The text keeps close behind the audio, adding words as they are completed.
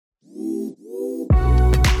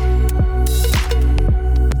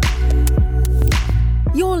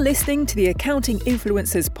listening to the Accounting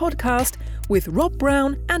Influencers podcast with Rob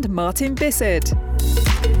Brown and Martin Bissett.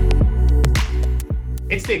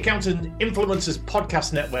 It's the Accounting Influencers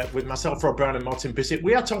podcast network with myself, Rob Brown, and Martin Bissett.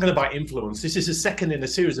 We are talking about influence. This is the second in a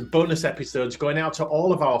series of bonus episodes going out to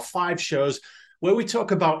all of our 5 shows where we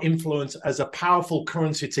talk about influence as a powerful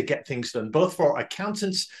currency to get things done, both for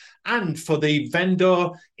accountants and for the vendor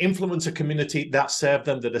influencer community that serve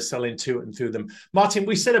them, that are selling to and through them. Martin,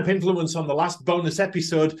 we set up influence on the last bonus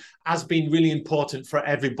episode as being really important for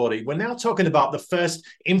everybody. We're now talking about the first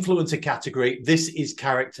influencer category. This is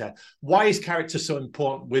character. Why is character so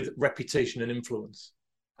important with reputation and influence?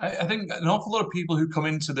 I think an awful lot of people who come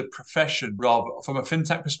into the profession, Rob, from a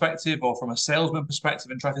fintech perspective or from a salesman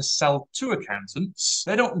perspective and try to sell to accountants,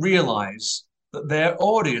 they don't realize that their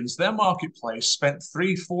audience, their marketplace, spent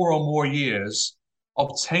 3, 4 or more years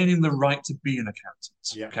obtaining the right to be an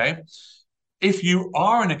accountant. Yeah. Okay. If you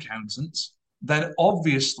are an accountant, then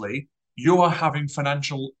obviously you are having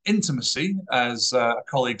financial intimacy, as a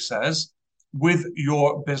colleague says, with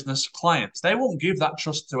your business clients. They won't give that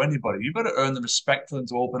trust to anybody. You've got to earn the respect for them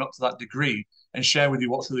to open up to that degree and share with you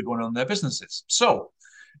what's really going on in their businesses. So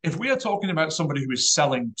if we are talking about somebody who is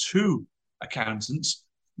selling to accountants,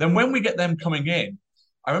 then when we get them coming in,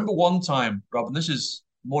 I remember one time, Rob, and this is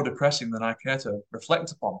more depressing than I care to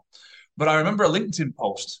reflect upon, but I remember a LinkedIn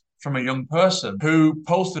post from a young person who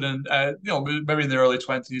posted in, maybe in their early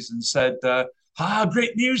 20s and said,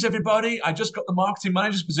 great news, everybody. I just got the marketing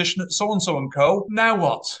manager's position at so-and-so and co. Now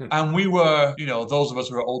what? And we were, those of us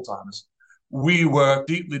who are old timers, we were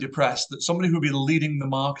deeply depressed that somebody who would be leading the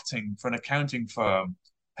marketing for an accounting firm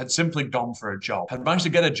had simply gone for a job, had managed to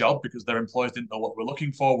get a job because their employers didn't know what they were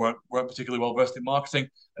looking for, weren't particularly well versed in marketing.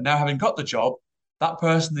 And now having got the job, that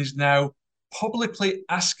person is now publicly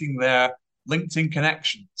asking their LinkedIn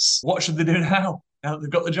connections, what should they do now that they've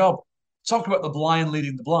got the job? Talk about the blind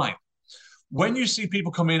leading the blind. When you see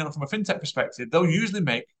people come in from a fintech perspective, they'll usually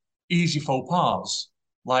make easy faux pas,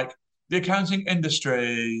 like the accounting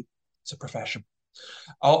industry, it's a profession.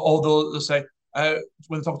 Or they'll say, when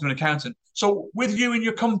they're talking to an accountant, so with you and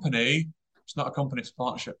your company, it's not a company, it's a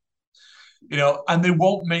partnership. And they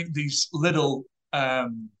won't make these little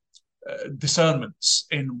discernments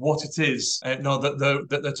in what it is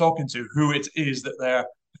that they're talking to, who it is that their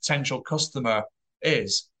potential customer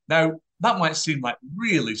is. Now, that might seem like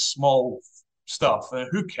really small stuff.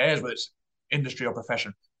 Who cares whether it's industry or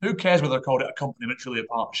profession? Who cares whether they called it a company and it's really a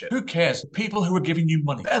partnership? Who cares? The people who are giving you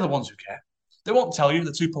money, they're the ones who care. They won't tell you,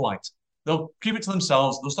 they're too polite. They'll keep it to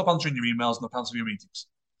themselves, they'll stop answering your emails and they'll cancel your meetings.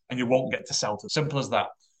 And you won't get to sell to them. Simple as that.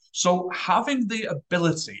 So having the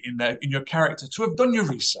ability in your character to have done your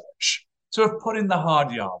research, to have put in the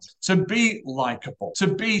hard yards, to be likable, to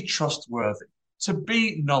be trustworthy, to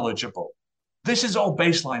be knowledgeable. This is all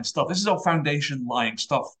baseline stuff. This is all foundation lying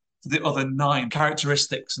stuff for the other 9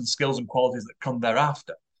 characteristics and skills and qualities that come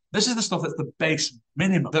thereafter. This is the stuff that's the base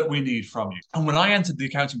minimum that we need from you. And when I entered the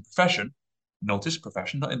accounting profession, notice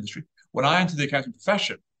profession, not industry. When I entered the accounting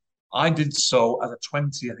profession, I did so as a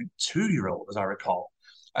 22-year-old, as I recall,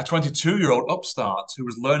 a 22-year-old upstart who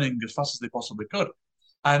was learning as fast as they possibly could.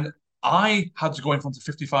 And I had to go in front of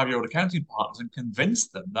 55-year-old accounting partners and convince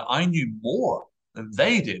them that I knew more than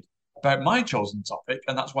they did about my chosen topic,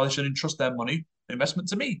 and that's why they should entrust their money, investment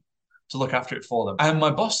to me to look after it for them. And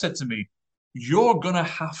my boss said to me, you're going to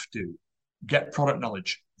have to get product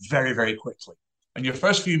knowledge very, very quickly. And your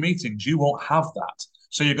first few meetings, you won't have that.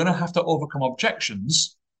 So you're going to have to overcome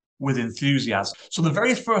objections with enthusiasm. So the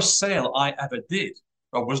very first sale I ever did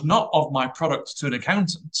was not of my product to an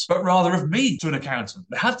accountant, but rather of me to an accountant.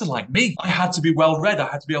 They had to like me. I had to be well read.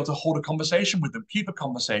 I had to be able to hold a conversation with them, keep a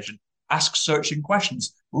conversation, ask searching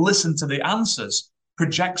questions, listen to the answers,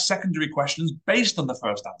 project secondary questions based on the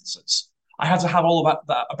first answers. I had to have all of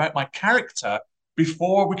that about my character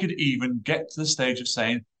before we could even get to the stage of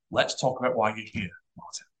saying, let's talk about why you're here,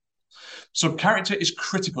 Martin. So character is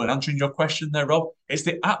critical in answering your question there, Rob. It's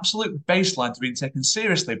the absolute baseline to being taken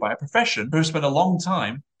seriously by a profession who has spent a long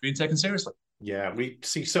time being taken seriously. Yeah, we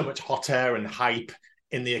see so much hot air and hype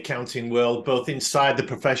in the accounting world, both inside the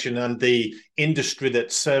profession and the industry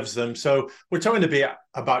that serves them. So we're talking a bit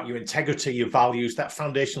about your integrity, your values, that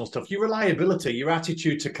foundational stuff, your reliability, your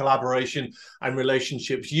attitude to collaboration and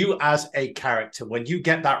relationships, you as a character. When you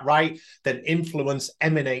get that right, then influence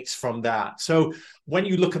emanates from that. So when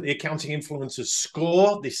you look at the Accounting Influencers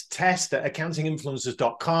score, this test at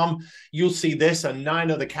accountinginfluencers.com, you'll see this and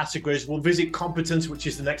 9 other categories. We'll visit competence, which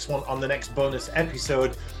is the next one on the next bonus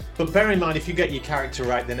episode. But bear in mind, if you get your character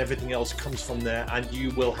right, then everything else comes from there and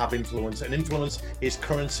you will have influence. And influence is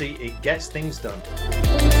currency. It gets things done.